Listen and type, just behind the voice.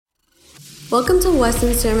Welcome to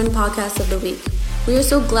Weston's Sermon Podcast of the Week. We are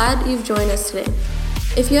so glad you've joined us today.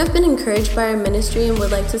 If you have been encouraged by our ministry and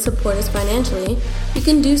would like to support us financially, you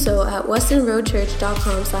can do so at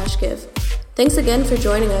westonroadchurch.com/give. Thanks again for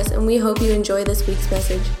joining us, and we hope you enjoy this week's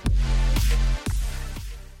message.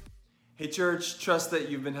 Hey church, trust that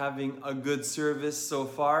you've been having a good service so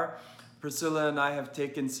far. Priscilla and I have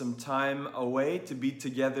taken some time away to be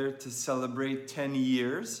together to celebrate 10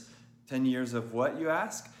 years. 10 years of what, you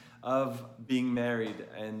ask? Of being married.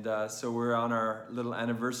 And so we're on our little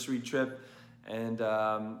anniversary trip. And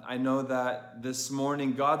I know that this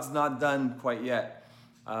morning, God's not done quite yet.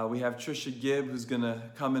 We have Trisha Gibb who's going to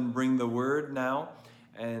come and bring the word now.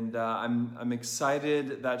 And I'm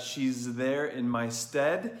excited that she's there in my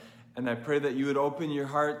stead. And I pray that you would open your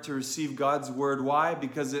heart to receive God's word. Why?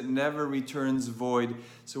 Because it never returns void.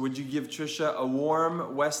 So would you give Trisha a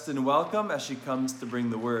warm Weston welcome as she comes to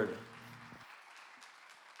bring the word?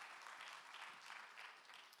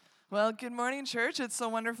 Well, good morning, church. It's so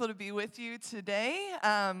wonderful to be with you today.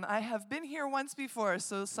 I have been here once before,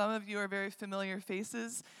 so some of you are very familiar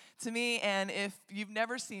faces to me. And if you've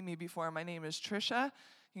never seen me before, my name is Trisha.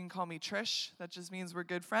 You can call me Trish. That just means we're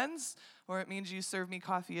good friends, or it means you serve me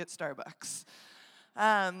coffee at Starbucks.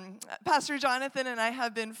 Pastor Jonathan and I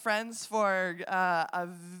have been friends for a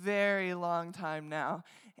very long time now.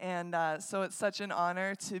 And so it's such an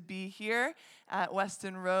honor to be here at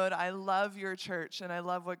Weston Road. I love your church, and I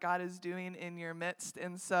love what God is doing in your midst.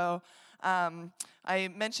 And so I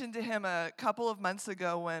mentioned to him a couple of months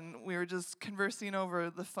ago when we were just conversing over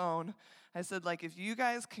the phone, I said, if you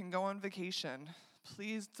guys can go on vacation,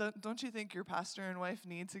 please, don't you think your pastor and wife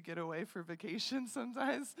need to get away for vacation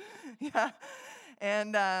sometimes? Yeah.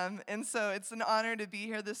 And so it's an honor to be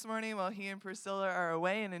here this morning while he and Priscilla are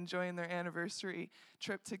away and enjoying their anniversary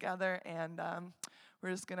trip together. And we're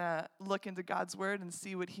just going to look into God's word and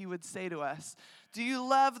see what he would say to us. Do you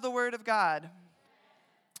love the word of God?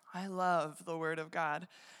 I love the word of God.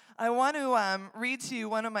 I want to read to you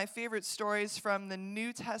one of my favorite stories from the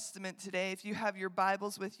New Testament today. If you have your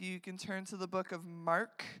Bibles with you, you can turn to the book of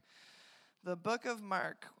Mark. The book of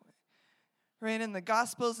Mark. Right in the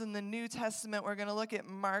Gospels in the New Testament, we're going to look at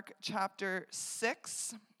Mark chapter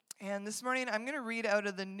 6. And this morning, I'm going to read out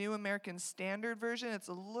of the New American Standard Version. It's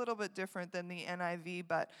a little bit different than the NIV,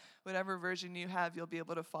 but whatever version you have, you'll be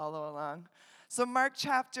able to follow along. So Mark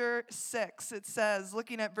chapter 6, it says,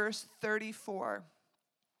 looking at verse 34,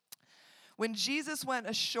 when Jesus went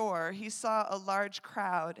ashore, he saw a large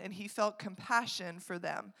crowd, and he felt compassion for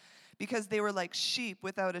them, because they were like sheep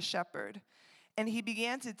without a shepherd. And he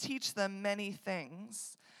began to teach them many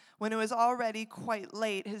things. When it was already quite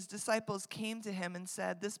late, his disciples came to him and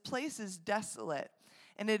said, "This place is desolate,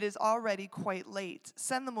 and it is already quite late.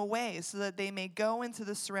 Send them away so that they may go into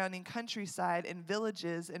the surrounding countryside and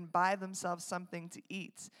villages and buy themselves something to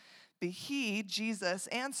eat." But he, Jesus,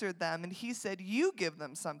 answered them, and he said, "You give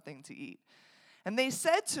them something to eat." And they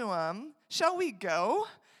said to him, "Shall we go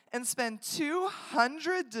and spend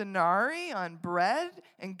 200 denarii on bread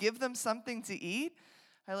and give them something to eat?"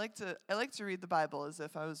 I like to read the Bible as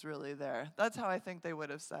if I was really there. That's how I think they would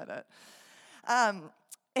have said it.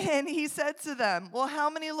 And he said to them, "Well, how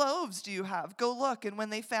many loaves do you have? Go look." And when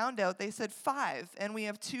they found out, they said, 5, and we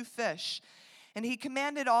have 2 fish. And he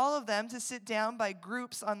commanded all of them to sit down by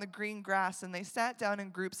groups on the green grass, and they sat down in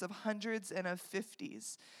groups of hundreds and of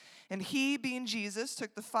 50s. And he, being Jesus,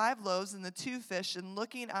 took the 5 loaves and the 2 fish, and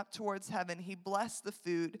looking up towards heaven, he blessed the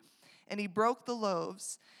food, and he broke the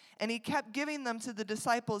loaves, and he kept giving them to the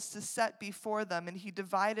disciples to set before them, and he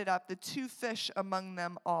divided up the 2 fish among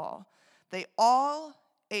them all. They all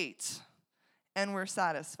ate and were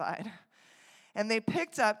satisfied. And they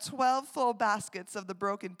picked up 12 full baskets of the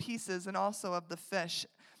broken pieces and also of the fish.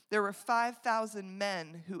 There were 5,000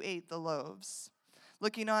 men who ate the loaves.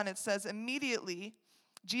 Looking on, it says, immediately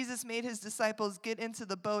Jesus made his disciples get into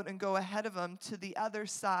the boat and go ahead of him to the other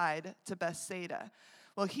side to Bethsaida,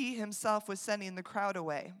 while he himself was sending the crowd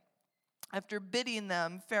away. After bidding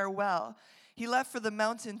them farewell, he left for the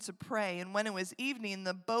mountain to pray, and when it was evening,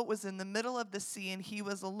 the boat was in the middle of the sea, and he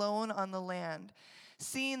was alone on the land.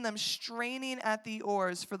 Seeing them straining at the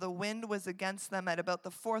oars, for the wind was against them, at about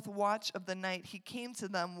the 4th watch of the night, he came to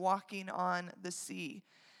them walking on the sea.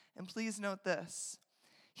 And please note this,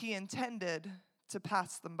 he intended to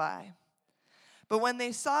pass them by. But when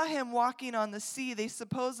they saw him walking on the sea, they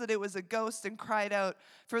supposed that it was a ghost and cried out,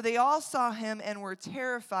 for they all saw him and were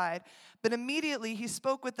terrified. But immediately he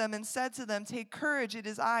spoke with them and said to them, "Take courage, it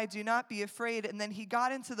is I, do not be afraid." And then he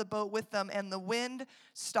got into the boat with them, and the wind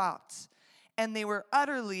stopped. And they were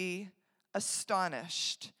utterly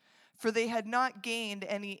astonished, for they had not gained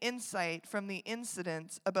any insight from the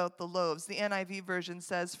incident about the loaves. The NIV version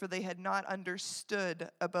says, for they had not understood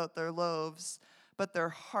about their loaves, but their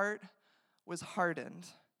heart was hardened.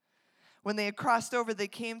 When they had crossed over, they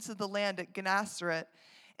came to the land at Gennesaret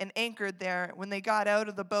and anchored there. When they got out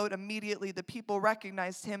of the boat, immediately the people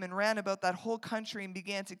recognized him and ran about that whole country and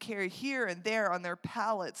began to carry here and there on their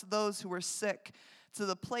pallets those who were sick to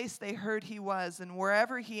the place they heard he was. And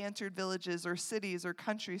wherever he entered villages or cities or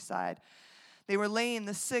countryside, they were laying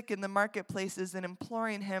the sick in the marketplaces and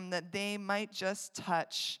imploring him that they might just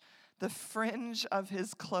touch the fringe of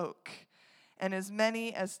his cloak. And as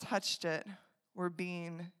many as touched it were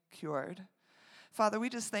being cured. Father, we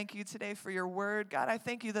just thank you today for your word. God, I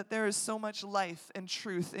thank you that there is so much life and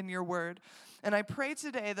truth in your word. And I pray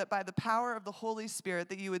today that by the power of the Holy Spirit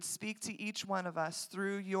that you would speak to each one of us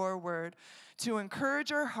through your word to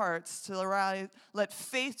encourage our hearts, to let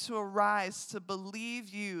faith to arise, to believe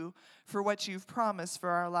you for what you've promised for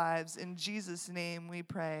our lives. In Jesus' name we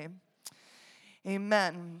pray.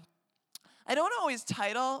 Amen. I don't always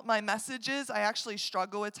title my messages. I actually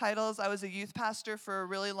struggle with titles. I was a youth pastor for a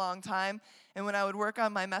really long time, and when I would work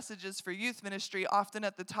on my messages for youth ministry, often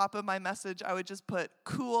at the top of my message, I would just put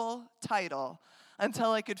cool title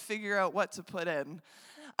until I could figure out what to put in.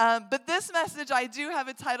 But this message I do have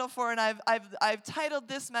a title for, and I've titled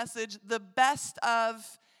this message, The Best of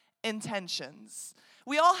Intentions.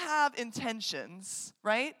 We all have intentions,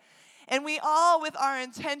 right? And we all, with our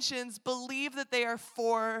intentions, believe that they are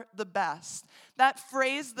for the best. That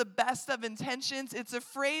phrase, the best of intentions, it's a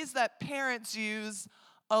phrase that parents use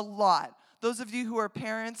a lot. Those of you who are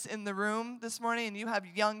parents in the room this morning and you have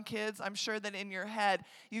young kids, I'm sure that in your head,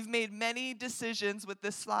 you've made many decisions with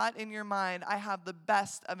this thought in your mind, I have the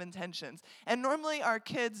best of intentions. And normally our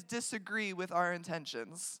kids disagree with our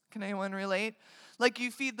intentions. Can anyone relate? Like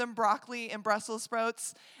you feed them broccoli and Brussels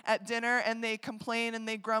sprouts at dinner and they complain and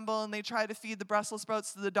they grumble and they try to feed the Brussels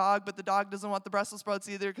sprouts to the dog, but the dog doesn't want the Brussels sprouts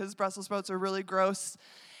either because Brussels sprouts are really gross.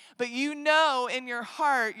 But you know in your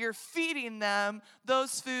heart you're feeding them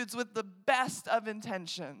those foods with the best of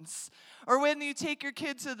intentions. Or when you take your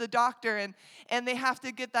kid to the doctor and they have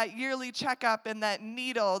to get that yearly checkup and that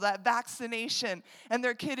needle, that vaccination, and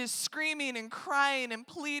their kid is screaming and crying and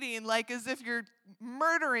pleading like as if you're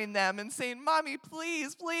murdering them and saying, Mommy,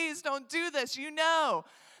 please, please don't do this. You know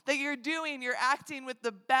that you're acting with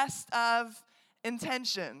the best of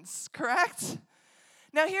intentions, correct?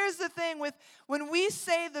 Now here's the thing when we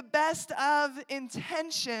say the best of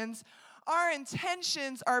intentions, our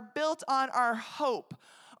intentions are built on our hope.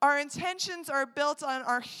 Our intentions are built on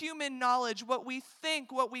our human knowledge, what we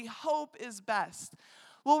think, what we hope is best.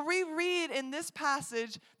 Well, we read in this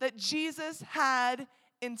passage that Jesus had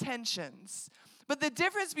intentions. But the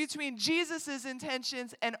difference between Jesus'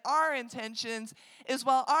 intentions and our intentions is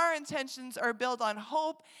while our intentions are built on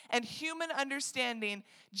hope and human understanding,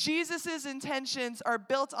 Jesus' intentions are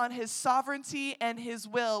built on his sovereignty and his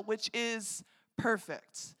will, which is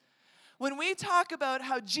perfect. When we talk about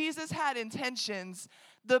how Jesus had intentions,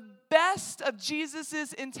 the best of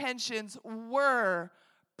Jesus' intentions were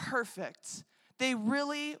perfect. They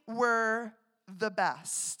really were the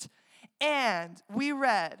best. And we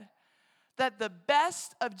read that the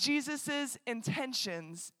best of Jesus'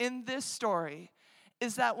 intentions in this story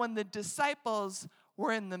is that when the disciples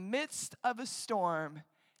were in the midst of a storm,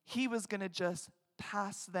 he was going to just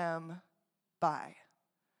pass them by.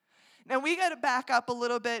 Now, we got to back up a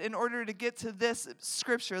little bit in order to get to this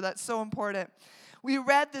scripture that's so important. We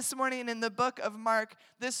read this morning in the book of Mark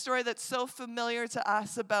this story that's so familiar to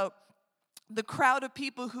us about the crowd of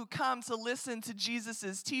people who come to listen to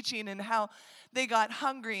Jesus' teaching and how they got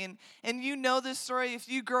hungry. And you know this story. If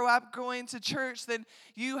you grow up going to church, then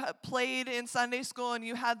you played in Sunday school and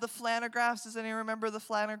you had the flanographs. Does anyone remember the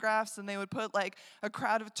flanographs? And they would put like a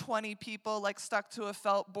crowd of 20 people like stuck to a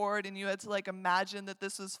felt board, and you had to like imagine that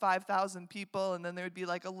this was 5,000 people, and then there would be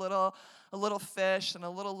like a little fish and a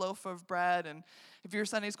little loaf of bread. And if your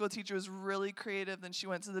Sunday school teacher was really creative, then she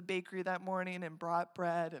went to the bakery that morning and brought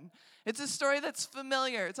bread. And it's a story that's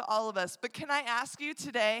familiar to all of us. But can I ask you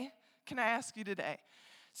today?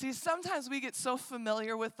 See, sometimes we get so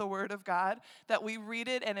familiar with the Word of God that we read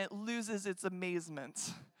it and it loses its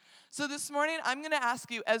amazement. So this morning, I'm going to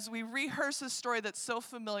ask you, as we rehearse a story that's so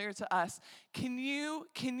familiar to us, can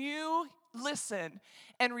you listen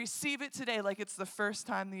and receive it today like it's the first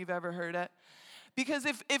time that you've ever heard it? Because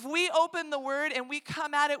if we open the Word and we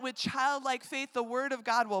come at it with childlike faith, the Word of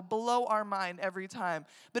God will blow our mind every time.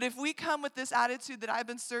 But if we come with this attitude that I've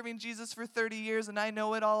been serving Jesus for 30 years and I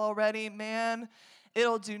know it all already, man,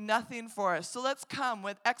 it'll do nothing for us. So let's come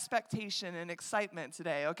with expectation and excitement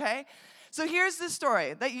today, okay? So here's the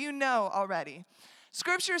story that you know already.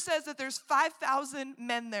 Scripture says that there's 5,000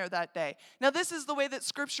 men there that day. Now, this is the way that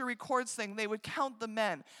Scripture records things. They would count the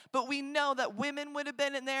men. But we know that women would have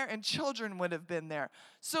been in there and children would have been there.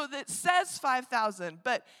 So that says 5,000.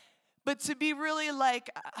 But to be really like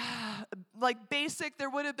basic, there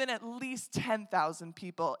would have been at least 10,000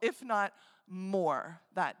 people, if not more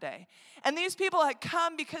that day. And these people had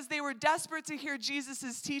come because they were desperate to hear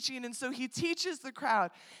Jesus' teaching, and so he teaches the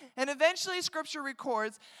crowd. And eventually Scripture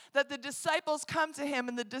records that the disciples come to him,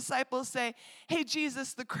 and the disciples say, "Hey,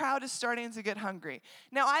 Jesus, the crowd is starting to get hungry."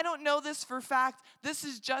 Now, I don't know this for fact. This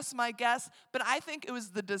is just my guess, but I think it was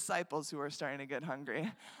the disciples who were starting to get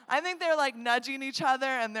hungry. I think they're like nudging each other,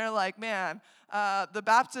 and they're like, man, the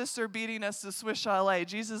Baptists are beating us to Swiss Chalet.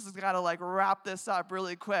 Jesus has got to like wrap this up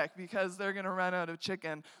really quick because they're going to run out of chicken.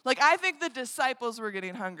 Like, I think the disciples were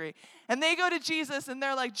getting hungry. And they go to Jesus and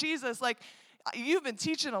they're like, Jesus, like, you've been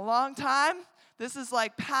teaching a long time. This is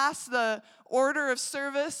like past the order of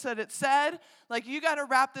service that it said. Like, you got to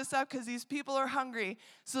wrap this up because these people are hungry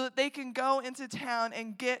so that they can go into town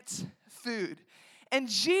and get food. And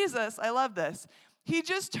Jesus, I love this, he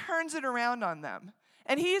just turns it around on them.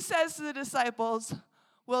 And he says to the disciples,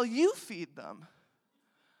 well, you feed them.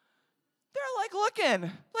 They're like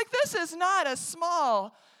looking, like this is not a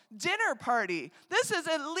small dinner party. This is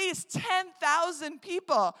at least 10,000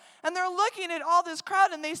 people. And they're looking at all this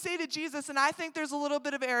crowd and they say to Jesus, and I think there's a little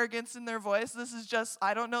bit of arrogance in their voice. This is just,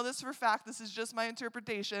 I don't know this for fact. This is just my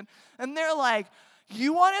interpretation. And they're like,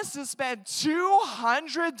 you want us to spend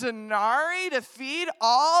 200 denarii to feed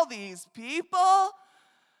all these people?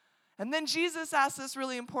 And then Jesus asks this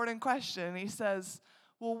really important question. He says,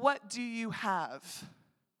 well, what do you have?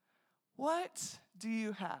 What do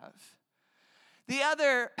you have? The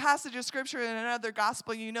other passage of Scripture in another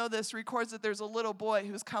gospel, you know this, records that there's a little boy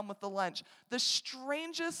who's come with the lunch. The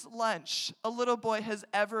strangest lunch a little boy has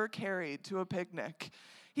ever carried to a picnic.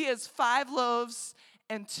 He has 5 loaves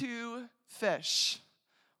and 2 fish.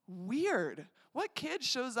 Weird. What kid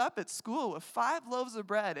shows up at school with 5 loaves of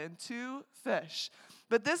bread and 2 fish?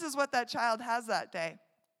 But this is what that child has that day.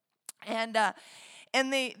 And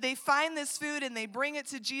they find this food and they bring it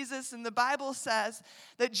to Jesus. And the Bible says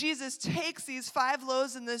that Jesus takes these 5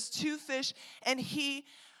 loaves and this 2 fish and he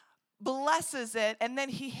blesses it and then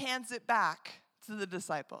he hands it back to the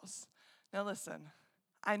disciples. Now listen,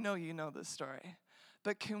 I know you know this story,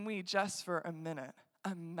 but can we just for a minute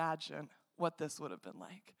imagine what this would have been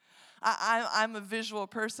like? I'm a visual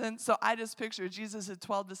person, so I just picture Jesus had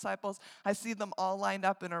 12 disciples. I see them all lined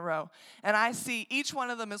up in a row. And I see each one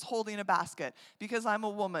of them is holding a basket because I'm a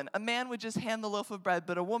woman. A man would just hand the loaf of bread,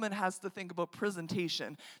 but a woman has to think about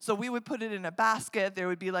presentation. So we would put it in a basket. There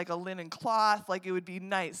would be like a linen cloth, like it would be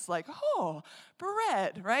nice, like, oh,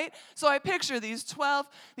 bread, right? So I picture these 12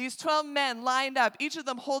 men lined up, each of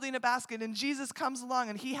them holding a basket, and Jesus comes along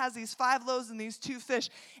and he has these 5 loaves and these 2 fish,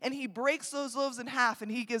 and he breaks those loaves in half,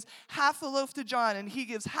 and he gives half a loaf to John, and he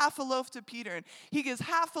gives half a loaf to Peter, and he gives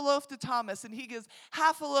half a loaf to Thomas, and he gives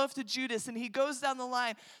half a loaf to Judas, and he goes down the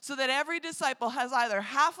line so that every disciple has either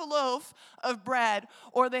half a loaf of bread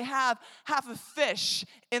or they have half a fish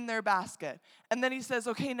in their basket. And then he says,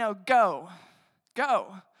 okay, now go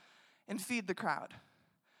and feed the crowd.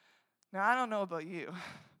 Now, I don't know about you,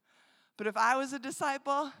 but if I was a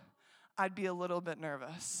disciple, I'd be a little bit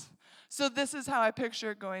nervous. So this is how I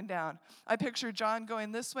picture it going down. I picture John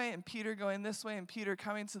going this way and Peter going this way and Peter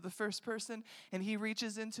coming to the first person, and he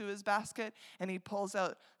reaches into his basket and he pulls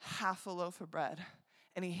out half a loaf of bread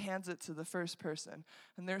and he hands it to the first person.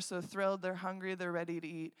 And they're so thrilled, they're hungry, they're ready to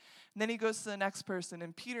eat. And then he goes to the next person,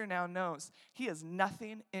 and Peter now knows he has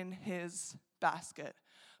nothing in his basket.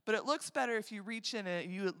 But it looks better if you reach in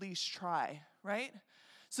and you at least try, right?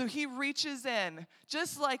 So he reaches in,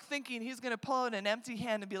 just like thinking he's going to pull out an empty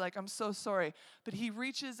hand and be like, I'm so sorry. But he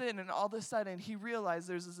reaches in, and all of a sudden he realizes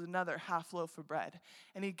there's another half loaf of bread,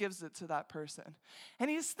 and he gives it to that person. And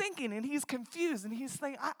he's thinking, and he's confused, and he's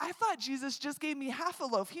thinking, I thought Jesus just gave me half a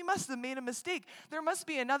loaf. He must have made a mistake. There must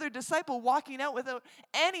be another disciple walking out without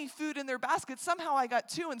any food in their basket. Somehow I got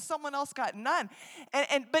 2 and someone else got none.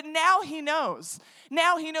 But now he knows.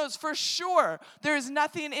 Now he knows for sure there's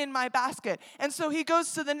nothing in my basket. And so he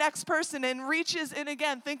goes to the next person and reaches in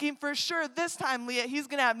again, thinking for sure this time, Leah, he's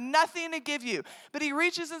going to have nothing to give you. But he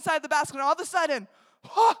reaches inside the basket, and all of a sudden,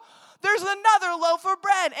 there's another loaf of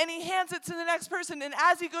bread, and he hands it to the next person. And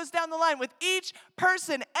as he goes down the line with each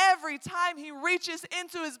person, every time he reaches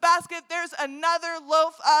into his basket, there's another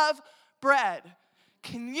loaf of bread.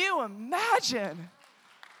 Can you imagine?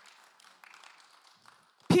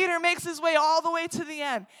 Peter makes his way all the way to the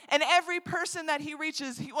end. And every person that he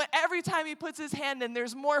reaches, every time he puts his hand in,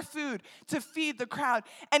 there's more food to feed the crowd.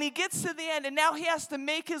 And he gets to the end, and now he has to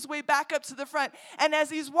make his way back up to the front. And as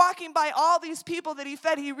he's walking by all these people that he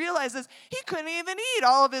fed, he realizes he couldn't even eat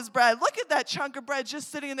all of his bread. Look at that chunk of bread just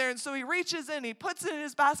sitting there. And so he reaches in, he puts it in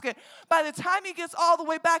his basket. By the time he gets all the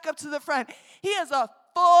way back up to the front, he has a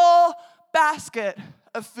full basket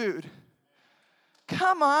of food.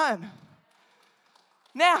 Come on.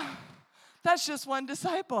 Now, that's just one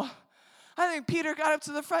disciple. I think Peter got up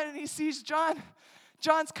to the front and he sees John.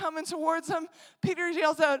 John's coming towards him. Peter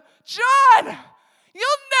yells out, "John,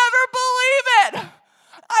 you'll never believe it.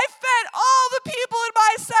 I fed all the people in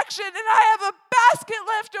my section and I have a basket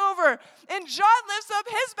left over." And John lifts up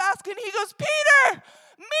his basket and he goes, "Peter,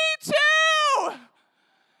 me too."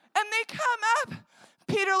 And they come up.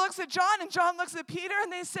 Peter looks at John and John looks at Peter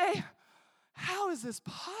and they say, "How is this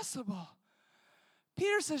possible?"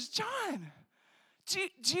 Peter says, "John, do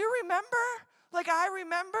you remember? Like I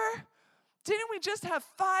remember? Didn't we just have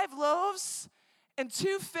 5 loaves and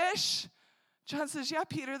 2 fish?" John says, "Yeah,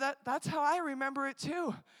 Peter, that's how I remember it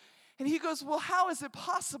too." And he goes, "Well, how is it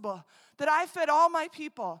possible that I fed all my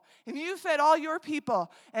people and you fed all your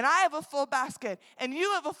people and I have a full basket and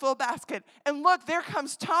you have a full basket? And look, there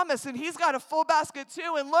comes Thomas and he's got a full basket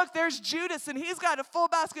too. And look, there's Judas and he's got a full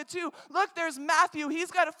basket too. Look, there's Matthew, he's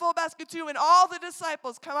got a full basket too." And all the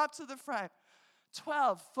disciples come up to the front.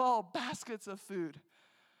 12 full baskets of food.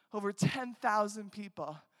 Over 10,000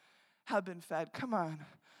 people have been fed. Come on.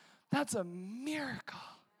 That's a miracle.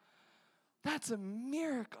 That's a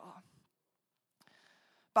miracle.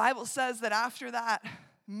 Bible says that after that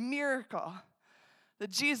miracle, that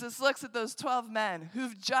Jesus looks at those 12 men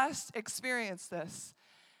who've just experienced this,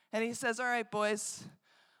 and he says, "All right, boys,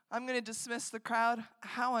 I'm going to dismiss the crowd."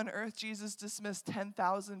 How on earth Jesus dismissed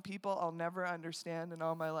 10,000 people, I'll never understand in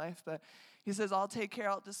all my life, but he says, "I'll take care,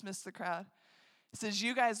 I'll dismiss the crowd." He says,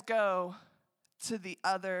 "You guys go to the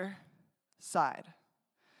other side."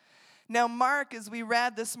 Now, Mark, as we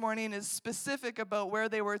read this morning, is specific about where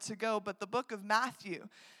they were to go, but the book of Matthew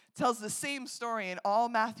tells the same story, and all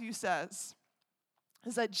Matthew says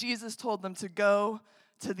is that Jesus told them to go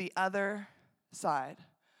to the other side.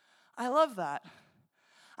 I love that.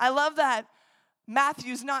 I love that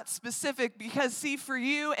Matthew's not specific because, see, for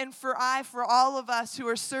you and for all of us who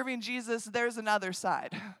are serving Jesus, there's another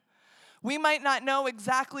side. We might not know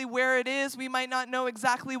exactly where it is. We might not know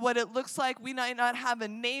exactly what it looks like. We might not have a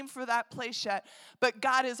name for that place yet. But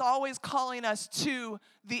God is always calling us to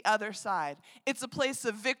the other side. It's a place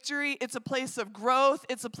of victory. It's a place of growth.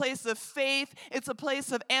 It's a place of faith. It's a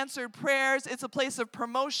place of answered prayers. It's a place of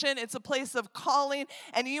promotion. It's a place of calling.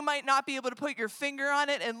 And you might not be able to put your finger on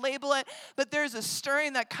it and label it, but there's a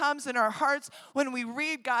stirring that comes in our hearts when we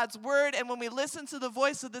read God's word and when we listen to the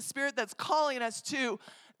voice of the Spirit that's calling us to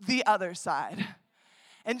the other side.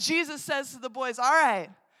 And Jesus says to the boys, "All right,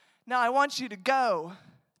 now I want you to go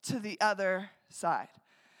to the other side."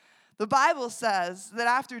 The Bible says that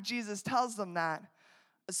after Jesus tells them that,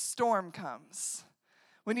 a storm comes.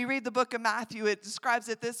 When you read the book of Matthew, it describes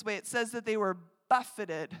it this way. It says that they were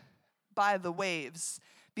buffeted by the waves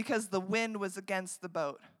because the wind was against the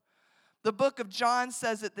boat. The book of John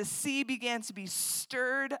says that the sea began to be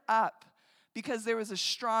stirred up because there was a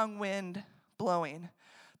strong wind blowing.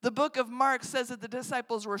 The book of Mark says that the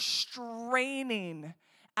disciples were straining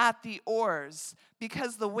at the oars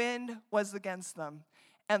because the wind was against them.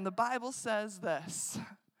 And the Bible says this,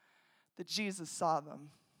 that Jesus saw them.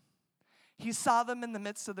 He saw them in the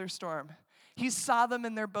midst of their storm. He saw them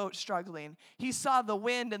in their boat struggling. He saw the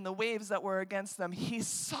wind and the waves that were against them. He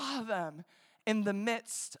saw them in the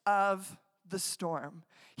midst of the storm.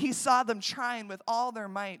 He saw them trying with all their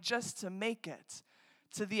might just to make it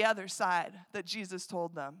to the other side that Jesus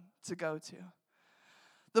told them to go to.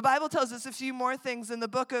 The Bible tells us a few more things in the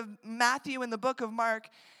book of Matthew and the book of Mark.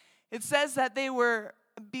 It says that they were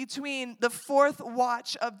between the 4th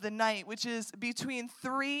watch of the night, which is between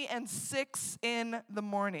 3 and 6 in the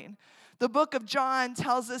morning. The book of John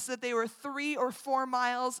tells us that they were 3 or 4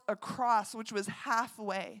 miles across, which was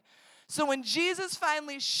halfway. So when Jesus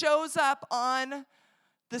finally shows up on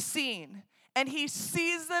the scene, and he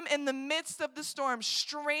sees them in the midst of the storm,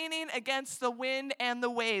 straining against the wind and the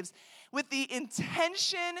waves, with the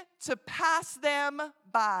intention to pass them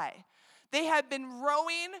by. They had been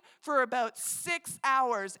rowing for about 6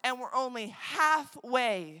 hours and were only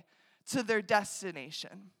halfway to their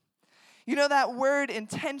destination. You know that word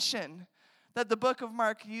intention that the book of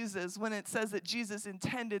Mark uses when it says that Jesus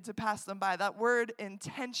intended to pass them by? That word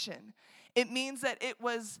intention, it means that it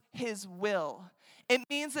was his will. It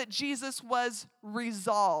means that Jesus was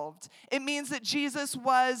resolved. It means that Jesus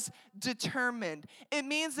was determined. It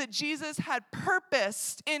means that Jesus had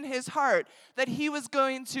purposed in his heart that he was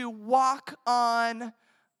going to walk on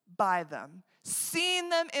by them, seeing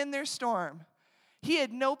them in their storm. He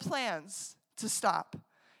had no plans to stop.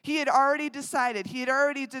 He had already decided, he had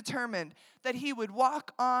already determined that he would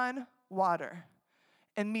walk on water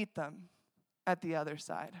and meet them at the other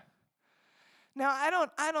side. Now,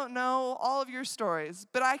 I don't know all of your stories,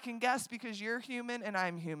 but I can guess, because you're human and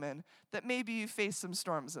I'm human, that maybe you face some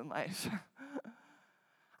storms in life.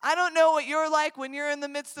 I don't know what you're like when you're in the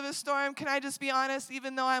midst of a storm. Can I just be honest?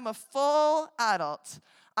 Even though I'm a full adult,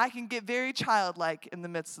 I can get very childlike in the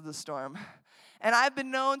midst of the storm. And I've been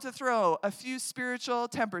known to throw a few spiritual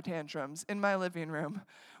temper tantrums in my living room,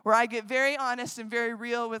 where I get very honest and very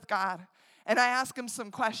real with God. And I ask him some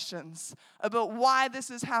questions about why this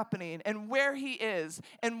is happening and where he is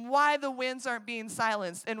and why the winds aren't being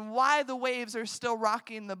silenced and why the waves are still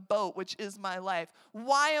rocking the boat, which is my life.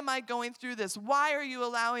 Why am I going through this? Why are you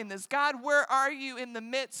allowing this? God, where are you in the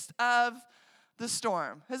midst of the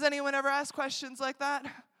storm? Has anyone ever asked questions like that?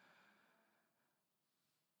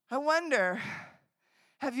 I wonder,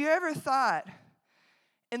 have you ever thought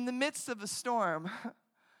in the midst of a storm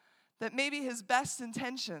that maybe his best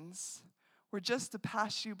intentions were just to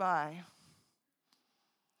pass you by?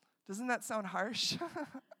 Doesn't that sound harsh?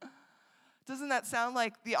 Doesn't that sound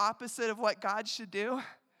like the opposite of what God should do?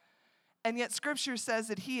 And yet Scripture says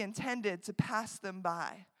that he intended to pass them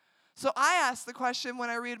by. So I ask the question when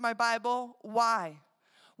I read my Bible, why?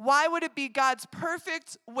 Why would it be God's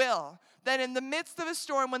perfect will that in the midst of a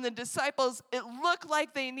storm, when the disciples, it looked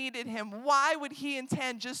like they needed him, why would he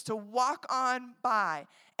intend just to walk on by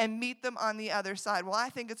and meet them on the other side? Well, I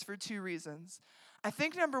think it's for two reasons. I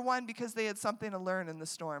think number one, because they had something to learn in the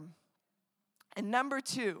storm. And number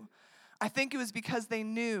two, I think it was because he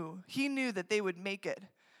knew that they would make it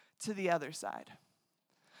to the other side.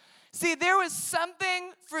 See, there was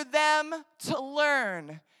something for them to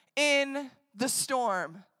learn in the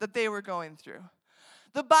storm that they were going through.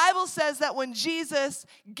 The Bible says that when Jesus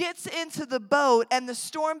gets into the boat and the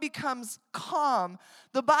storm becomes calm,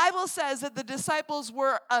 the Bible says that the disciples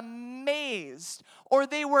were amazed, or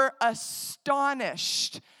they were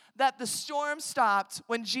astonished that the storm stopped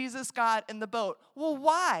when Jesus got in the boat. Well,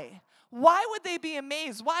 why? Why would they be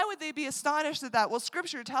amazed? Why would they be astonished at that? Well,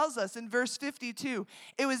 Scripture tells us in verse 52,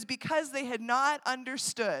 it was because they had not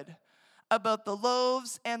understood about the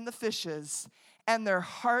loaves and the fishes, and their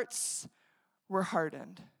hearts were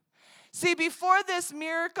hardened. See, before this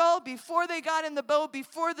miracle, before they got in the boat,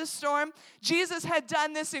 before the storm, Jesus had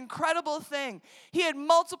done this incredible thing. He had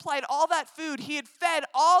multiplied all that food. He had fed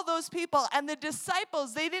all those people. And the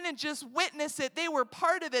disciples, they didn't just witness it. They were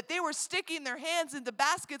part of it. They were sticking their hands into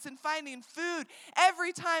baskets and finding food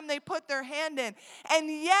every time they put their hand in. And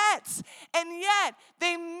yet,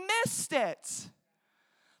 they missed it.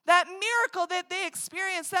 That miracle that they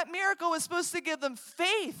experienced, that miracle was supposed to give them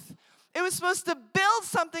faith. It was supposed to build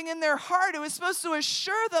something in their heart. It was supposed to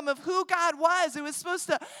assure them of who God was. It was supposed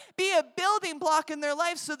to be a building block in their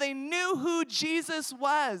life so they knew who Jesus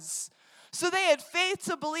was. So they had faith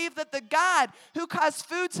to believe that the God who caused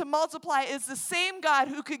food to multiply is the same God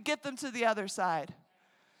who could get them to the other side.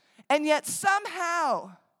 And yet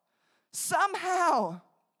somehow,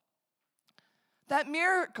 that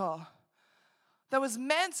miracle that was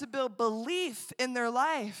meant to build belief in their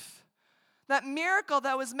life, that miracle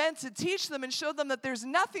that was meant to teach them and show them that there's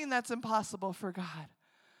nothing that's impossible for God,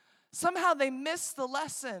 somehow they missed the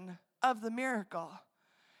lesson of the miracle.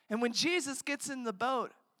 And when Jesus gets in the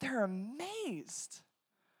boat, they're amazed,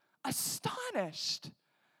 astonished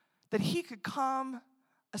that he could calm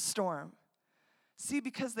a storm. See,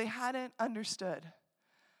 because they hadn't understood.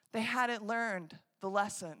 They hadn't learned the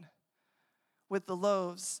lesson with the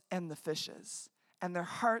loaves and the fishes. And their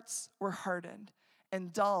hearts were hardened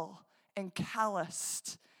and dull and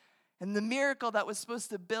calloused. And the miracle that was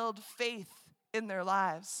supposed to build faith in their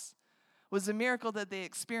lives was a miracle that they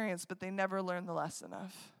experienced, but they never learned the lesson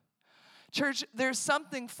of. Church, there's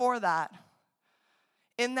something for that.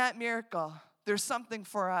 In that miracle, there's something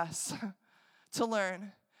for us to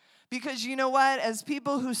learn. Because you know what? As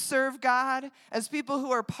people who serve God, as people who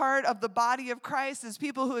are part of the body of Christ, as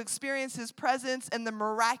people who experience his presence and the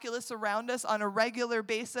miraculous around us on a regular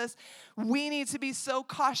basis, we need to be so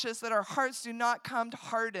cautious that our hearts do not come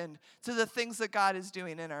hardened to the things that God is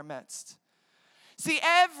doing in our midst. See,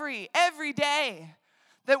 every day,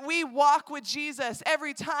 That we walk with Jesus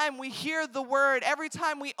every time we hear the word, every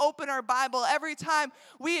time we open our Bible, every time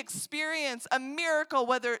we experience a miracle,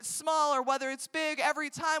 whether it's small or whether it's big,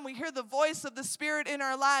 every time we hear the voice of the Spirit in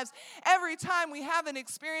our lives, every time we have an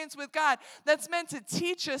experience with God that's meant to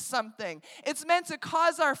teach us something. It's meant to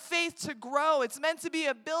cause our faith to grow. It's meant to be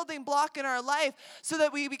a building block in our life so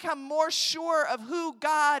that we become more sure of who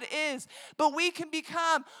God is. But we can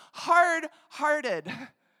become hard-hearted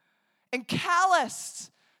and calloused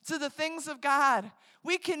to the things of God.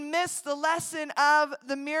 We can miss the lesson of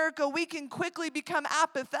the miracle. We can quickly become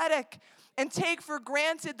apathetic and take for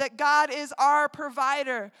granted that God is our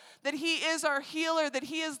provider, that He is our healer, that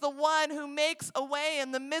He is the one who makes a way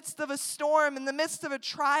in the midst of a storm, in the midst of a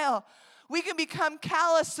trial. We can become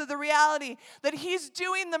callous to the reality that He's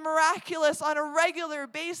doing the miraculous on a regular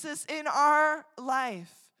basis in our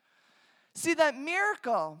life. See, that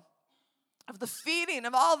miracle of the feeding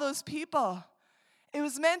of all those people, it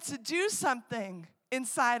was meant to do something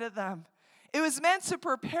inside of them. It was meant to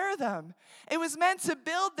prepare them. It was meant to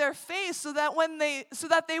build their faith so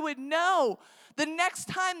that they would know the next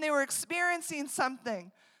time they were experiencing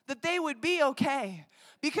something that they would be okay.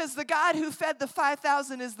 Because the God who fed the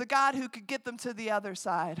 5,000 is the God who could get them to the other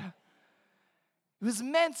side. It was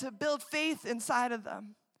meant to build faith inside of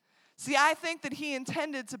them. See, I think that He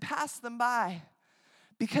intended to pass them by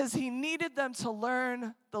because He needed them to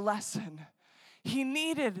learn the lesson. He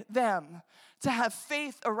needed them to have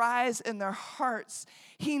faith arise in their hearts.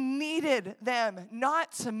 He needed them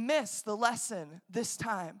not to miss the lesson this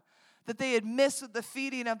time that they had missed with the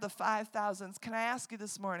feeding of the 5,000. Can I ask you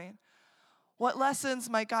this morning, what lessons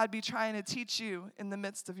might God be trying to teach you in the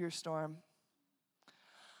midst of your storm?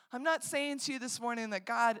 I'm not saying to you this morning that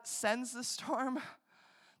God sends the storm,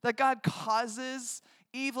 that God causes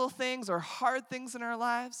evil things or hard things in our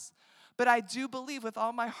lives, but I do believe with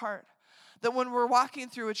all my heart that when we're walking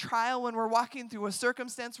through a trial, when we're walking through a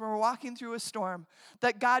circumstance, when we're walking through a storm,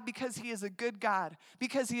 that God, because He is a good God,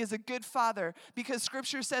 because He is a good Father, because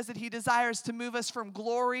Scripture says that He desires to move us from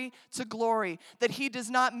glory to glory, that He does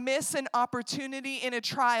not miss an opportunity in a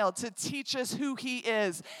trial to teach us who He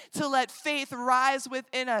is, to let faith rise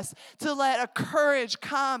within us, to let a courage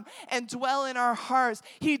come and dwell in our hearts.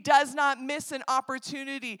 He does not miss an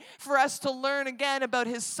opportunity for us to learn again about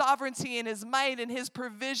His sovereignty and His might and His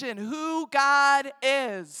provision, who God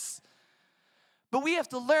is. But we have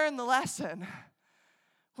to learn the lesson.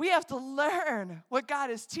 We have to learn what God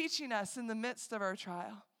is teaching us in the midst of our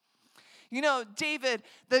trial. You know, David,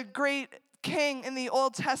 the great king in the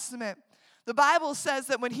Old Testament, the Bible says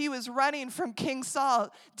that when he was running from King Saul,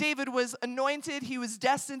 David was anointed. He was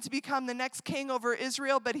destined to become the next king over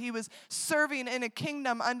Israel, but he was serving in a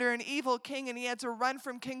kingdom under an evil king, and he had to run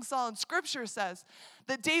from King Saul. And Scripture says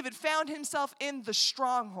that David found himself in the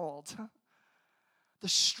stronghold. The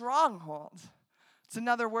stronghold. It's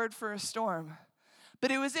another word for a storm. But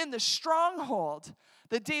it was in the stronghold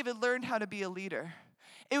that David learned how to be a leader.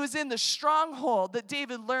 It was in the stronghold that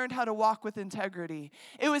David learned how to walk with integrity.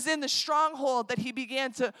 It was in the stronghold that he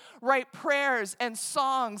began to write prayers and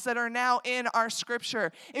songs that are now in our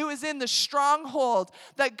Scripture. It was in the stronghold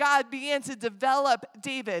that God began to develop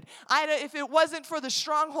David. If it wasn't for the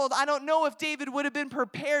stronghold, I don't know if David would have been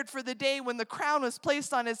prepared for the day when the crown was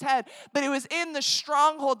placed on his head. But it was in the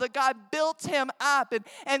stronghold that God built him up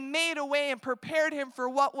and made a way and prepared him for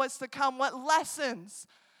what was to come. What lessons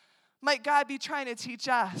might God be trying to teach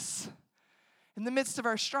us in the midst of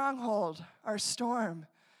our stronghold, our storm,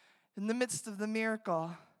 in the midst of the miracle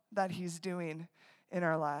that He's doing in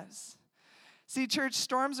our lives? See, church,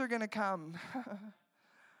 storms are going to come.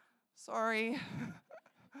 Sorry.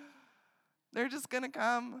 They're just going to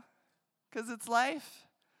come because it's life.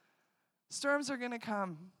 Storms are going to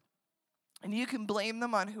come. And you can blame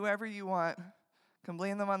them on whoever you want. You can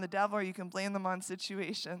blame them on the devil, or you can blame them on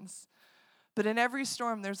situations. But in every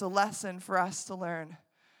storm, there's a lesson for us to learn.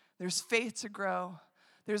 There's faith to grow.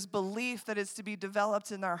 There's belief that is to be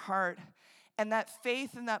developed in our heart. And that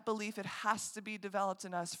faith and that belief, it has to be developed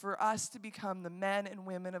in us for us to become the men and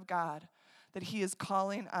women of God that He is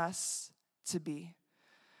calling us to be.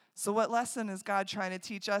 So what lesson is God trying to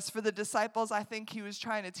teach us? For the disciples, I think He was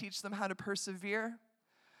trying to teach them how to persevere.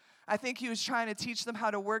 I think He was trying to teach them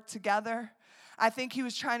how to work together. I think He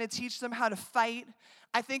was trying to teach them how to fight.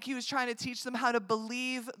 I think He was trying to teach them how to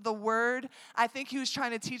believe the word. I think He was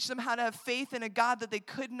trying to teach them how to have faith in a God that they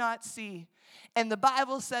could not see. And the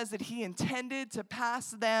Bible says that He intended to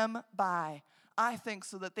pass them by, I think,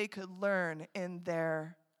 so that they could learn in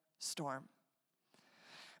their storm.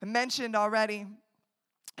 I mentioned already,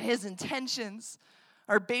 His intentions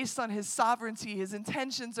are based on His sovereignty. His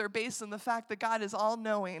intentions are based on the fact that God is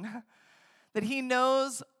all-knowing, that he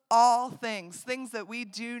knows all things, things that we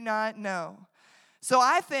do not know. So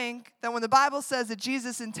I think that when the Bible says that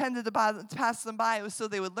Jesus intended to pass them by, it was so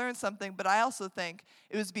they would learn something, but I also think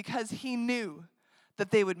it was because he knew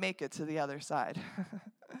that they would make it to the other side.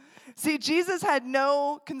 See, Jesus had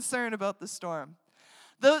no concern about the storm.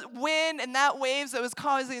 The wind and that waves that was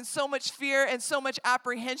causing so much fear and so much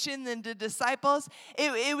apprehension in the disciples,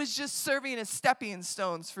 it was just serving as stepping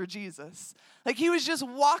stones for Jesus. Like he was just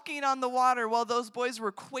walking on the water while those boys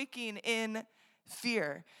were quaking in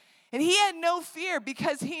fear. And he had no fear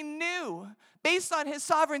because he knew, based on his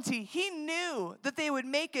sovereignty, he knew that they would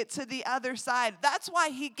make it to the other side. That's why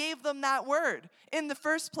he gave them that word in the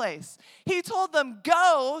first place. He told them,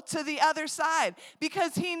 go to the other side,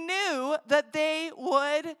 because he knew that they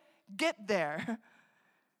would get there.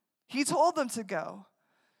 He told them to go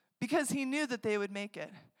because he knew that they would make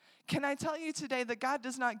it. Can I tell you today that God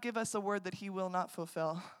does not give us a word that he will not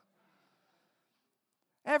fulfill?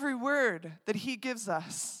 Every word that he gives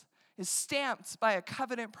us is stamped by a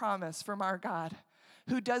covenant promise from our God,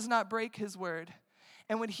 who does not break his word.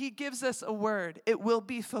 And when he gives us a word, it will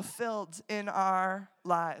be fulfilled in our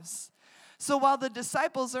lives. So while the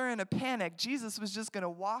disciples are in a panic, Jesus was just going to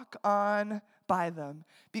walk on by them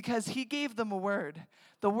because he gave them a word.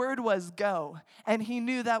 The word was go, and he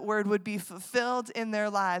knew that word would be fulfilled in their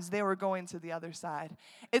lives. They were going to the other side.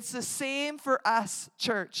 It's the same for us,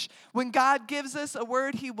 church. When God gives us a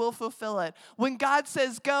word, he will fulfill it. When God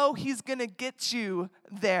says go, he's going to get you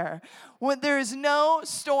there. When there is no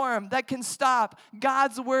storm that can stop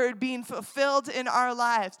God's word being fulfilled in our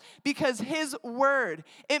lives, because his word,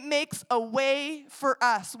 it makes a way for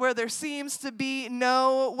us where there seems to be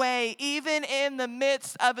no way, even in the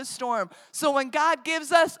midst of a storm. So when God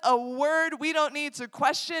gives us a word, we don't need to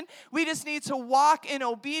question. We just need to walk in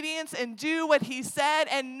obedience and do what he said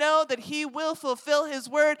and know that he will fulfill his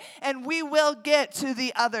word and we will get to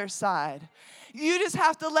the other side. You just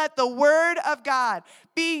have to let the word of God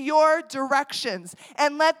be your directions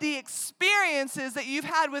and let the experiences that you've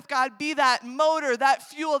had with God be that motor, that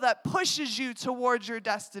fuel that pushes you towards your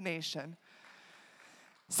destination.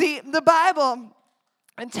 See, the Bible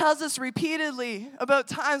tells us repeatedly about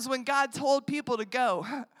times when God told people to go.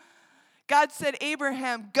 God said,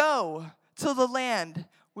 Abraham, go to the land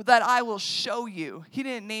that I will show you. He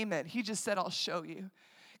didn't name it. He just said, I'll show you.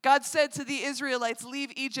 God said to the Israelites,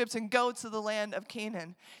 leave Egypt and go to the land of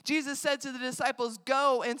Canaan. Jesus said to the disciples,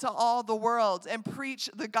 go into all the world and preach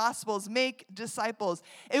the gospels, make disciples.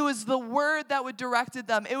 It was the word that would directed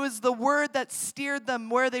them. It was the word that steered them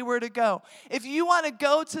where they were to go. If you want to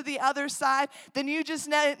go to the other side, then you just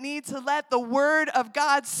need to let the word of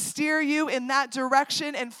God steer you in that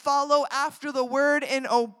direction and follow after the word in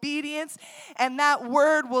obedience. And that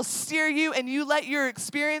word will steer you, and you let your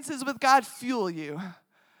experiences with God fuel you.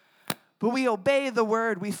 But we obey the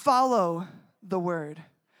word. We follow the word.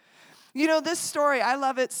 You know, this story, I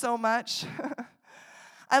love it so much.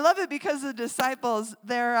 I love it because the disciples,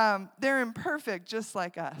 they're imperfect just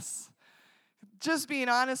like us. Just being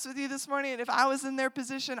honest with you this morning, if I was in their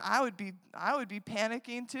position, I would be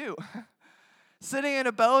panicking too. Sitting in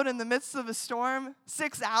a boat in the midst of a storm,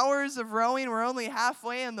 6 hours of rowing, we're only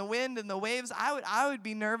halfway in the wind and the waves, I would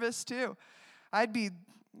be nervous too. I'd be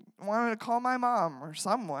wanting to call my mom or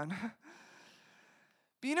someone.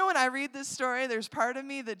 But you know, when I read this story, there's part of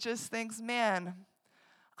me that just thinks, man,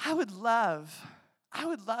 I would love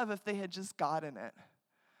if they had just gotten it.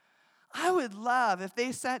 I would love if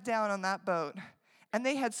they sat down on that boat and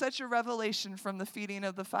they had such a revelation from the feeding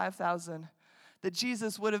of the 5,000 that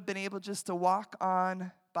Jesus would have been able just to walk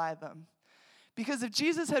on by them. Because if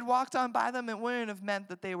Jesus had walked on by them, it wouldn't have meant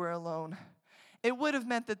that they were alone. It would have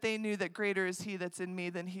meant that they knew that greater is he that's in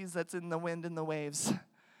me than he that's in the wind and the waves.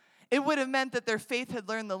 It would have meant that their faith had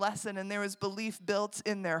learned the lesson and there was belief built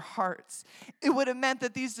in their hearts. It would have meant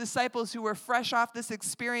that these disciples who were fresh off this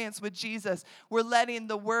experience with Jesus were letting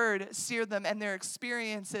the word steer them and their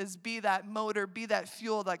experiences be that motor, be that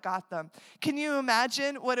fuel that got them. Can you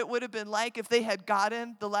imagine what it would have been like if they had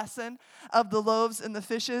gotten the lesson of the loaves and the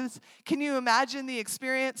fishes? Can you imagine the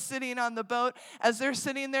experience sitting on the boat as they're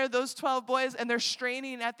sitting there, those 12 boys, and they're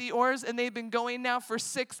straining at the oars and they've been going now for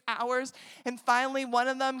 6 hours, and finally one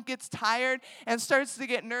of them gets tired and starts to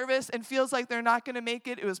get nervous and feels like they're not going to make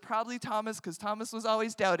it. It was probably Thomas, because Thomas was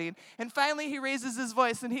always doubting. And finally he raises his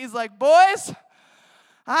voice and he's like, boys,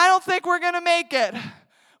 I don't think we're going to make it.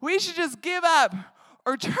 We should just give up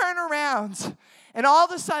or turn around And all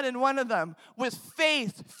of a sudden, one of them, with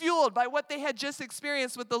faith fueled by what they had just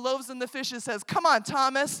experienced with the loaves and the fishes, says, come on,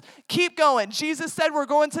 Thomas, keep going. Jesus said we're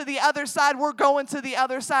going to the other side. We're going to the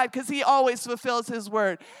other side because he always fulfills his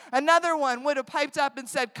word. Another one would have piped up and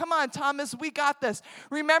said, come on, Thomas, we got this.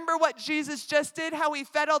 Remember what Jesus just did, how he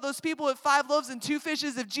fed all those people with 5 loaves and 2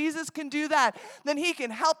 fishes? If Jesus can do that, then he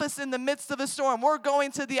can help us in the midst of a storm. We're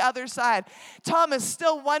going to the other side. Thomas,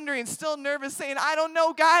 still wondering, still nervous, saying, I don't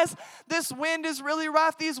know, guys. This wind is really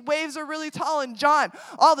rough. These waves are really tall. And John,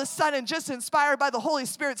 all of a sudden, just inspired by the Holy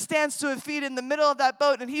Spirit, stands to his feet in the middle of that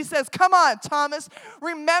boat. And he says, come on, Thomas.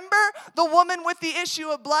 Remember the woman with the issue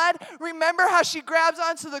of blood? Remember how she grabs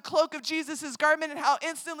onto the cloak of Jesus' garment and how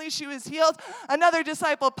instantly she was healed? Another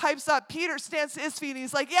disciple pipes up. Peter stands to his feet and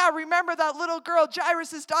he's like, yeah, remember that little girl,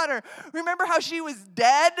 Jairus' daughter? Remember how she was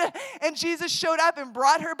dead and Jesus showed up and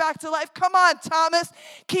brought her back to life? Come on, Thomas.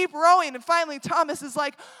 Keep rowing. And finally, Thomas is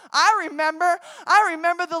like, I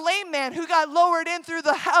remember the lame man who got lowered in through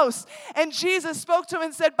the house. And Jesus spoke to him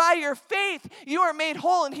and said, by your faith, you are made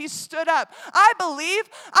whole. And he stood up. I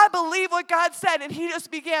believe what God said. And he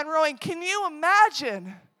just began rowing. Can you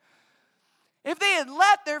imagine if they had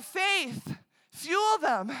let their faith fuel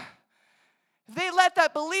them? If they let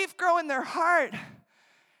that belief grow in their heart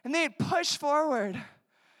and they had pushed forward,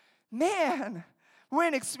 man, what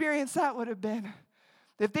an experience that would have been.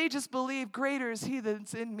 If they just believe greater is he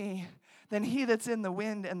that's in me than he that's in the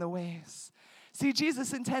wind and the waves. See,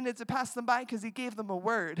 Jesus intended to pass them by because he gave them a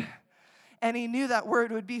word. And he knew that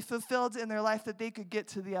word would be fulfilled in their life that they could get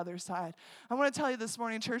to the other side. I want to tell you this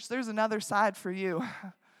morning, church, there's another side for you.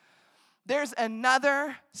 There's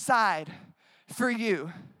another side for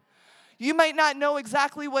you. You might not know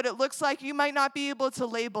exactly what it looks like. You might not be able to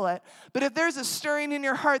label it. But if there's a stirring in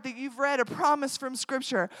your heart that you've read a promise from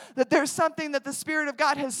Scripture, that there's something that the Spirit of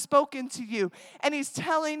God has spoken to you, and he's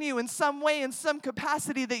telling you in some way, in some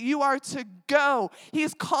capacity, that you are to go.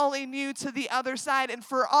 He's calling you to the other side. And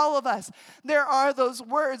for all of us, there are those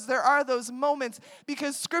words, there are those moments,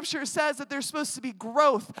 because Scripture says that there's supposed to be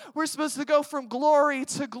growth. We're supposed to go from glory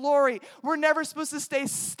to glory. We're never supposed to stay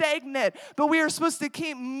stagnant, but we are supposed to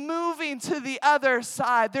keep moving to the other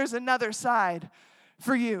side. There's another side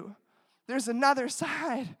for you. There's another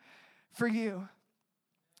side for you.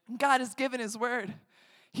 God has given his word.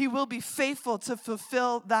 He will be faithful to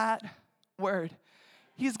fulfill that word.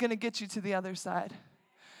 He's going to get you to the other side.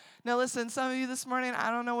 Now listen, some of you this morning,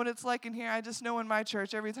 I don't know what it's like in here. I just know in my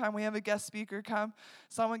church, every time we have a guest speaker come,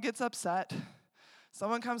 someone gets upset.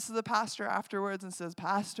 Someone comes to the pastor afterwards and says,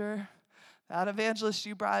 Pastor, that evangelist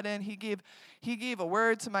you brought in, he gave a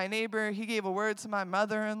word to my neighbor. He gave a word to my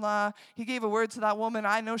mother-in-law. He gave a word to that woman.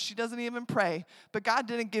 I know she doesn't even pray, but God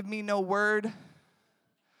didn't give me no word.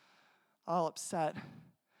 All upset.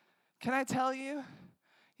 Can I tell you,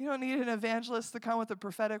 you don't need an evangelist to come with a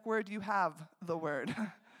prophetic word. You have the word.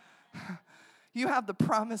 You have the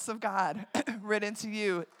promise of God written to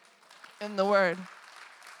you in the word.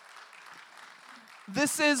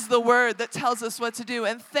 This is the word that tells us what to do.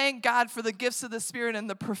 And thank God for the gifts of the Spirit and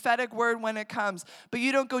the prophetic word when it comes. But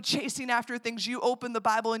you don't go chasing after things. You open the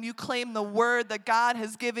Bible and you claim the word that God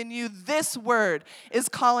has given you. This word is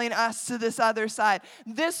calling us to this other side.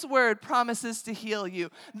 This word promises to heal you.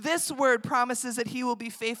 This word promises that he will be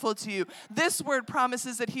faithful to you. This word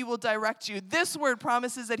promises that he will direct you. This word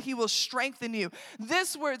promises that he will strengthen you.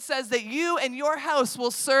 This word says that you and your house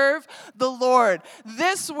will serve the Lord.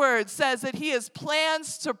 This word says that he has planned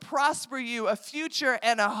to prosper you, a future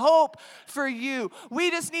and a hope for you.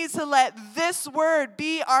 We just need to let this word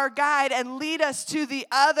be our guide and lead us to the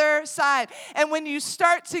other side. And when you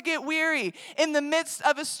start to get weary in the midst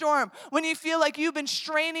of a storm, when you feel like you've been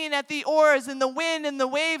straining at the oars and the wind and the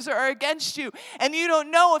waves are against you, and you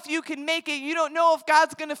don't know if you can make it, you don't know if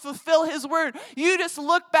God's going to fulfill his word, you just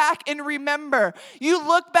look back and remember. You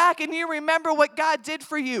look back and you remember what God did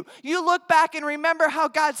for you. You look back and remember how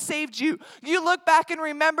God saved you. You look back and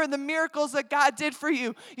remember the miracles that God did for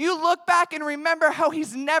you. You look back and remember how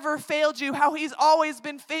he's never failed you, how he's always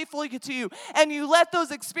been faithful to you. And you let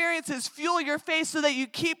those experiences fuel your faith so that you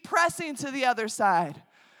keep pressing to the other side.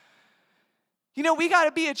 You know, we got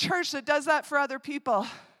to be a church that does that for other people.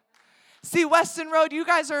 See, Weston Road, you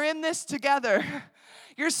guys are in this together.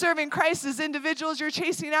 You're serving Christ as individuals. You're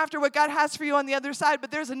chasing after what God has for you on the other side,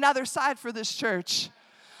 but there's another side for this church.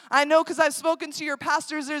 I know because I've spoken to your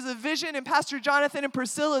pastors, there's a vision in Pastor Jonathan and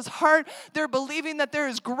Priscilla's heart. They're believing that there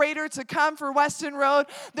is greater to come for Weston Road.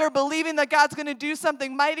 They're believing that God's going to do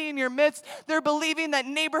something mighty in your midst. They're believing that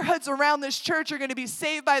neighborhoods around this church are going to be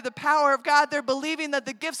saved by the power of God. They're believing that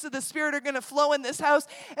the gifts of the Spirit are going to flow in this house.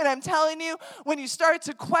 And I'm telling you, when you start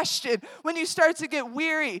to question, when you start to get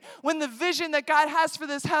weary, when the vision that God has for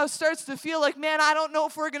this house starts to feel like, man, I don't know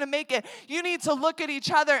if we're going to make it, you need to look at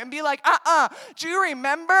each other and be like, do you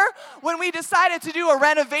remember when we decided to do a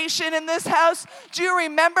renovation in this house? Do you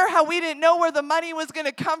remember how we didn't know where the money was going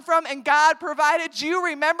to come from and God provided? Do you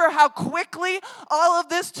remember how quickly all of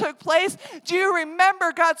this took place? Do you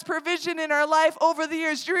remember God's provision in our life over the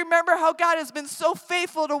years? Do you remember how God has been so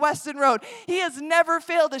faithful to Weston Road? He has never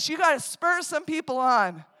failed us. You got to spur some people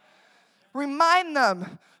on. Remind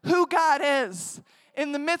them who God is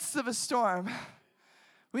in the midst of a storm.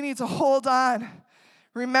 We need to hold on.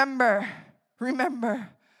 Remember.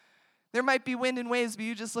 There might be wind and waves, but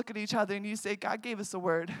you just look at each other and you say, God gave us a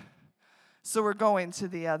word, so we're going to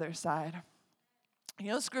the other side. You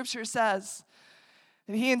know, Scripture says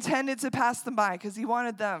that he intended to pass them by because he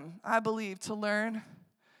wanted them, I believe, to learn.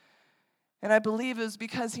 And I believe it was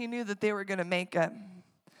because he knew that they were going to make it.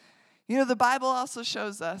 You know, the Bible also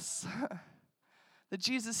shows us that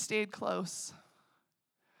Jesus stayed close.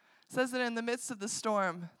 It says that in the midst of the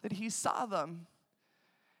storm, that he saw them.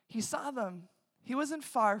 He saw them. He wasn't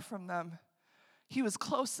far from them. He was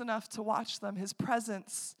close enough to watch them. His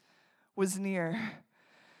presence was near.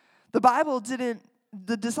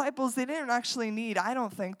 The disciples, they didn't actually need, I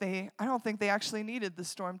don't think they actually needed the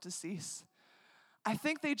storm to cease. I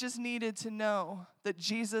think they just needed to know that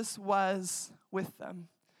Jesus was with them.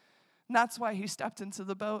 And that's why he stepped into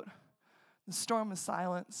the boat. The storm was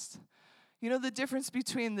silenced. You know, the difference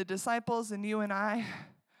between the disciples and you and I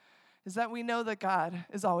is that we know that God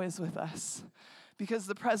is always with us because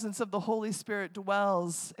the presence of the Holy Spirit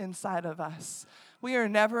dwells inside of us. We are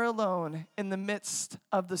never alone in the midst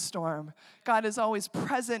of the storm. God is always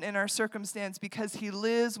present in our circumstance because he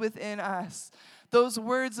lives within us. Those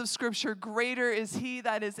words of Scripture, greater is he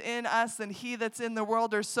that is in us than he that's in the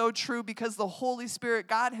world, are so true because the Holy Spirit,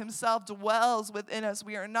 God himself, dwells within us.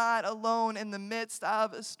 We are not alone in the midst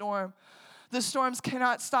of a storm. The storms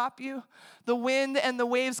cannot stop you. The wind and the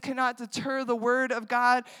waves cannot deter the word of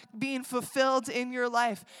God being fulfilled in your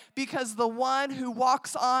life because the one who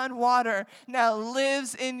walks on water now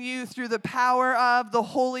lives in you through the power of the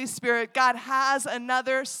Holy Spirit. God has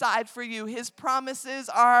another side for you. His promises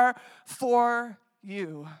are for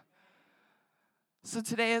you. So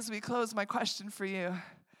today as we close, my question for you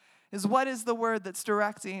is, what is the word that's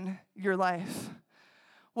directing your life?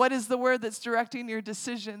 What is the word that's directing your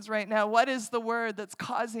decisions right now? What is the word that's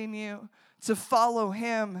causing you to follow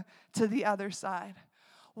him to the other side?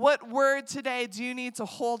 What word today do you need to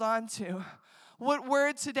hold on to? What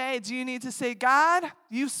word today do you need to say, God,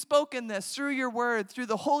 you've spoken this through your word, through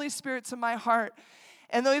the Holy Spirit to my heart.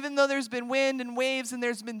 And even though there's been wind and waves and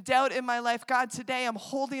there's been doubt in my life, God, today I'm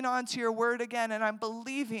holding on to your word again and I'm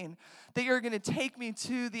believing that you're going to take me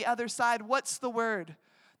to the other side. What's the word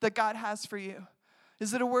that God has for you?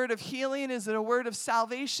 Is it a word of healing? Is it a word of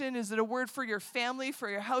salvation? Is it a word for your family, for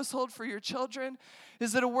your household, for your children?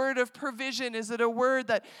 Is it a word of provision? Is it a word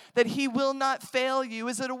that he will not fail you?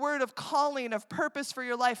 Is it a word of calling, of purpose for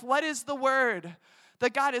your life? What is the word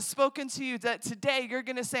that God has spoken to you that today you're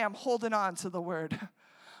going to say, I'm holding on to the word.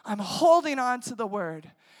 I'm holding on to the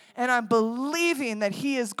word. And I'm believing that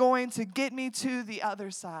he is going to get me to the other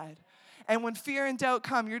side. And when fear and doubt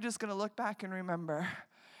come, you're just going to look back and remember.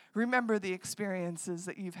 Remember the experiences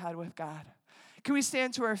that you've had with God. Can we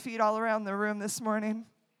stand to our feet all around the room this morning?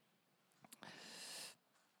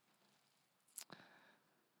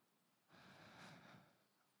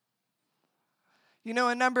 You know,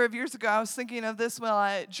 a number of years ago, I was thinking of this while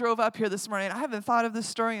I drove up here this morning. I haven't thought of this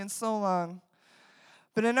story in so long.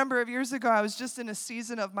 But a number of years ago, I was just in a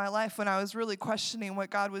season of my life when I was really questioning what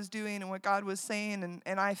God was doing and what God was saying.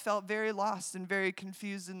 And I felt very lost and very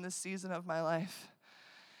confused in this season of my life.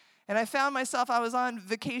 And I found myself, I was on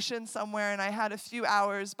vacation somewhere, and I had a few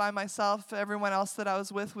hours by myself. Everyone else that I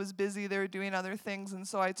was with was busy. They were doing other things. And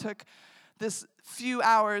so I took this few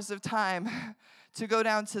hours of time to go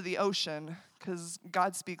down to the ocean, because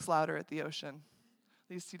God speaks louder at the ocean.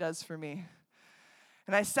 At least he does for me.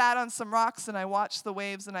 And I sat on some rocks, and I watched the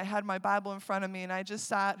waves, and I had my Bible in front of me, and I just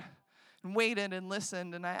sat and waited and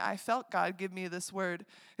listened, and I felt God give me this word.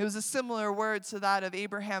 It was a similar word to that of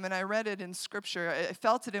Abraham, and I read it in Scripture. I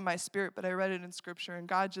felt it in my spirit, but I read it in Scripture, and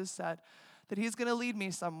God just said that he's going to lead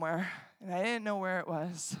me somewhere, and I didn't know where it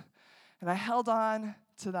was. And I held on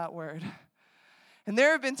to that word. And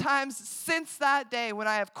there have been times since that day when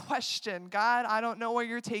I have questioned, God, I don't know where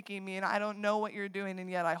you're taking me, and I don't know what you're doing, and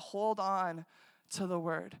yet I hold on to the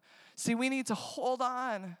word. See, we need to hold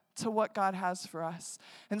on to what God has for us.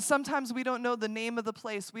 And sometimes we don't know the name of the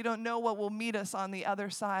place. We don't know what will meet us on the other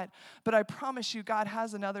side. But I promise you, God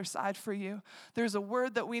has another side for you. There's a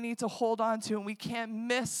word that we need to hold on to, and we can't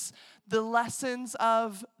miss the lessons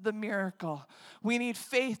of the miracle. We need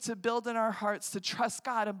faith to build in our hearts, to trust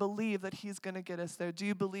God and believe that he's going to get us there. Do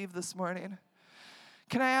you believe this morning?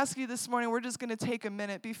 Can I ask you this morning, we're just going to take a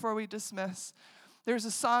minute before we dismiss. There's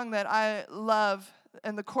a song that I love,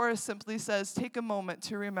 and the chorus simply says, take a moment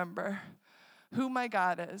to remember who my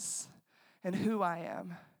God is and who I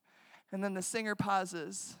am. And then the singer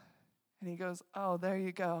pauses, and he goes, oh, there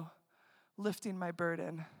you go, lifting my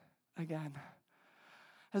burden again.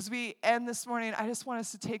 As we end this morning, I just want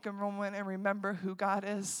us to take a moment and remember who God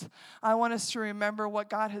is. I want us to remember what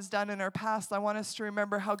God has done in our past. I want us to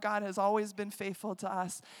remember how God has always been faithful to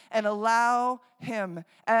us, and allow him,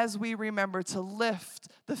 as we remember, to lift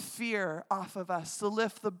the fear off of us, to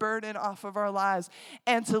lift the burden off of our lives,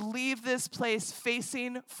 and to leave this place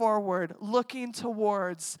facing forward, looking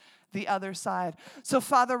towards the other side. So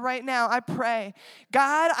Father, right now I pray,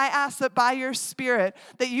 God, I ask that by your Spirit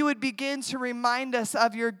that you would begin to remind us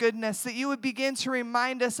of your goodness, that you would begin to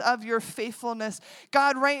remind us of your faithfulness.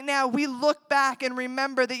 God, right now we look back and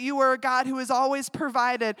remember that you are a God who has always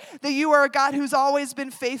provided, that you are a God who's always been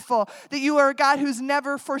faithful, that you are a God who's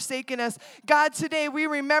never forsaken us. God, today we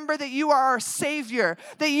remember that you are our Savior,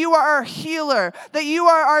 that you are our healer, that you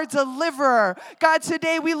are our deliverer. God,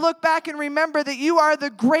 today we look back and remember that you are the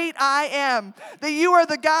great I am, that you are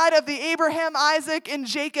the God of the Abraham, Isaac, and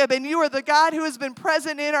Jacob, and you are the God who has been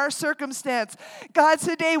present in our circumstance. God,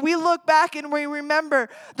 today we look back and we remember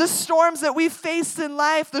the storms that we faced in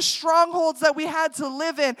life, the strongholds that we had to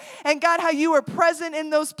live in, and God, how you were present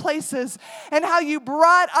in those places and how you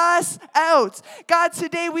brought us out. God,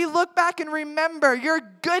 today we look back and remember your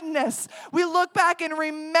goodness. We look back and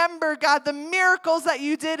remember, God, the miracles that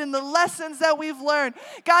you did and the lessons that we've learned.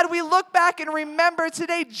 God, we look back and remember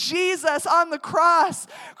today Jesus on the cross,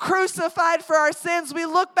 crucified for our sins. We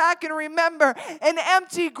look back and remember an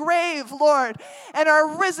empty grave, Lord, and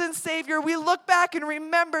our risen Savior. We look back and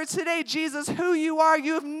remember today, Jesus, who you are.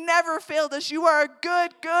 You have never failed us. You are a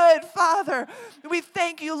good, good Father. We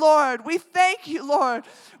thank you, Lord. We thank you, Lord.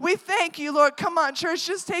 We thank you, Lord. Come on, church,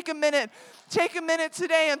 just take a minute. Take a minute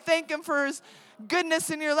today and thank him for his goodness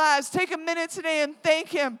in your lives. Take a minute today and thank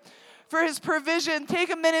him for his provision. Take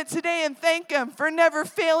a minute today and thank him for never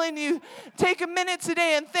failing you. Take a minute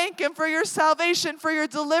today and thank him for your salvation, for your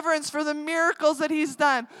deliverance, for the miracles that he's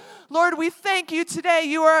done. Lord, we thank you today.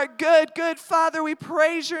 You are a good, good Father. We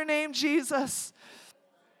praise your name, Jesus.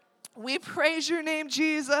 We praise your name,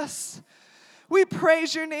 Jesus. We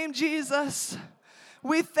praise your name, Jesus.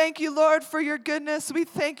 We thank you, Lord, for your goodness. We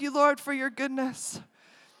thank you, Lord, for your goodness.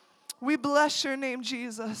 We bless your name,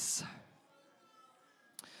 Jesus.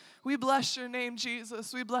 We bless your name,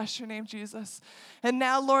 Jesus. We bless your name, Jesus. And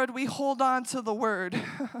now, Lord, we hold on to the word.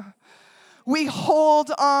 We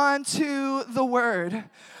hold on to the word.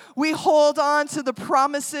 We hold on to the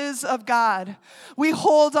promises of God. We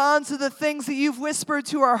hold on to the things that you've whispered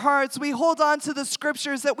to our hearts. We hold on to the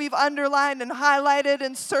scriptures that we've underlined and highlighted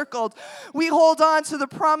and circled. We hold on to the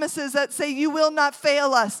promises that say you will not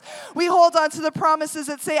fail us. We hold on to the promises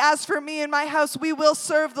that say, as for me and my house, we will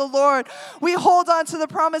serve the Lord. We hold on to the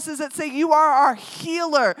promises that say you are our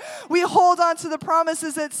healer. We hold on to the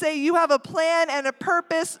promises that say you have a plan and a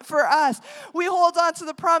purpose for us. We hold on to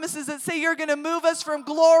the promises that say you're going to move us from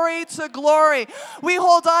glory to glory. We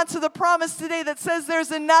hold on to the promise today that says there's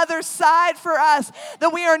another side for us,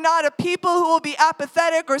 that we are not a people who will be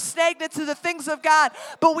apathetic or stagnant to the things of God,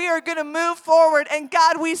 but we are going to move forward. And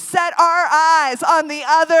God, we set our eyes on the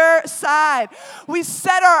other side. We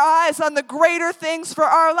set our eyes on the greater things for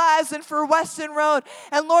our lives and for Weston Road.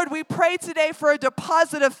 And Lord, we pray today for a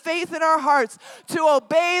deposit of faith in our hearts to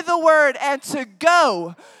obey the word and to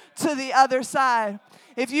go to the other side.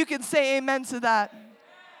 If you can say amen to that.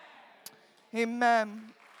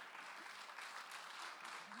 Amen.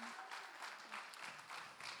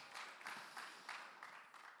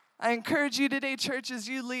 I encourage you today, church, as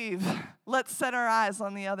you leave, let's set our eyes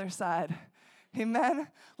on the other side. Amen.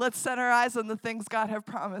 Let's set our eyes on the things God have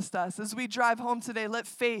promised us. As we drive home today, let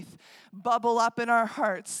faith bubble up in our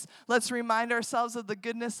hearts. Let's remind ourselves of the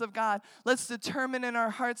goodness of God. Let's determine in our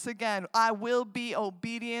hearts again, I will be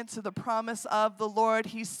obedient to the promise of the Lord.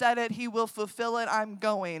 He said it. He will fulfill it. I'm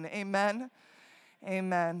going. Amen.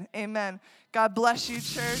 Amen. Amen. God bless you,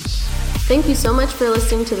 church. Thank you so much for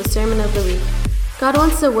listening to the Sermon of the Week. God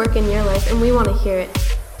wants to work in your life, and we want to hear it.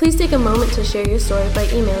 Please take a moment to share your story by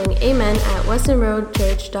emailing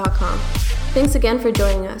amen@westonroadchurch.com. Thanks again for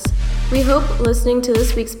joining us. We hope listening to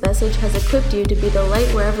this week's message has equipped you to be the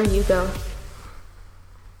light wherever you go.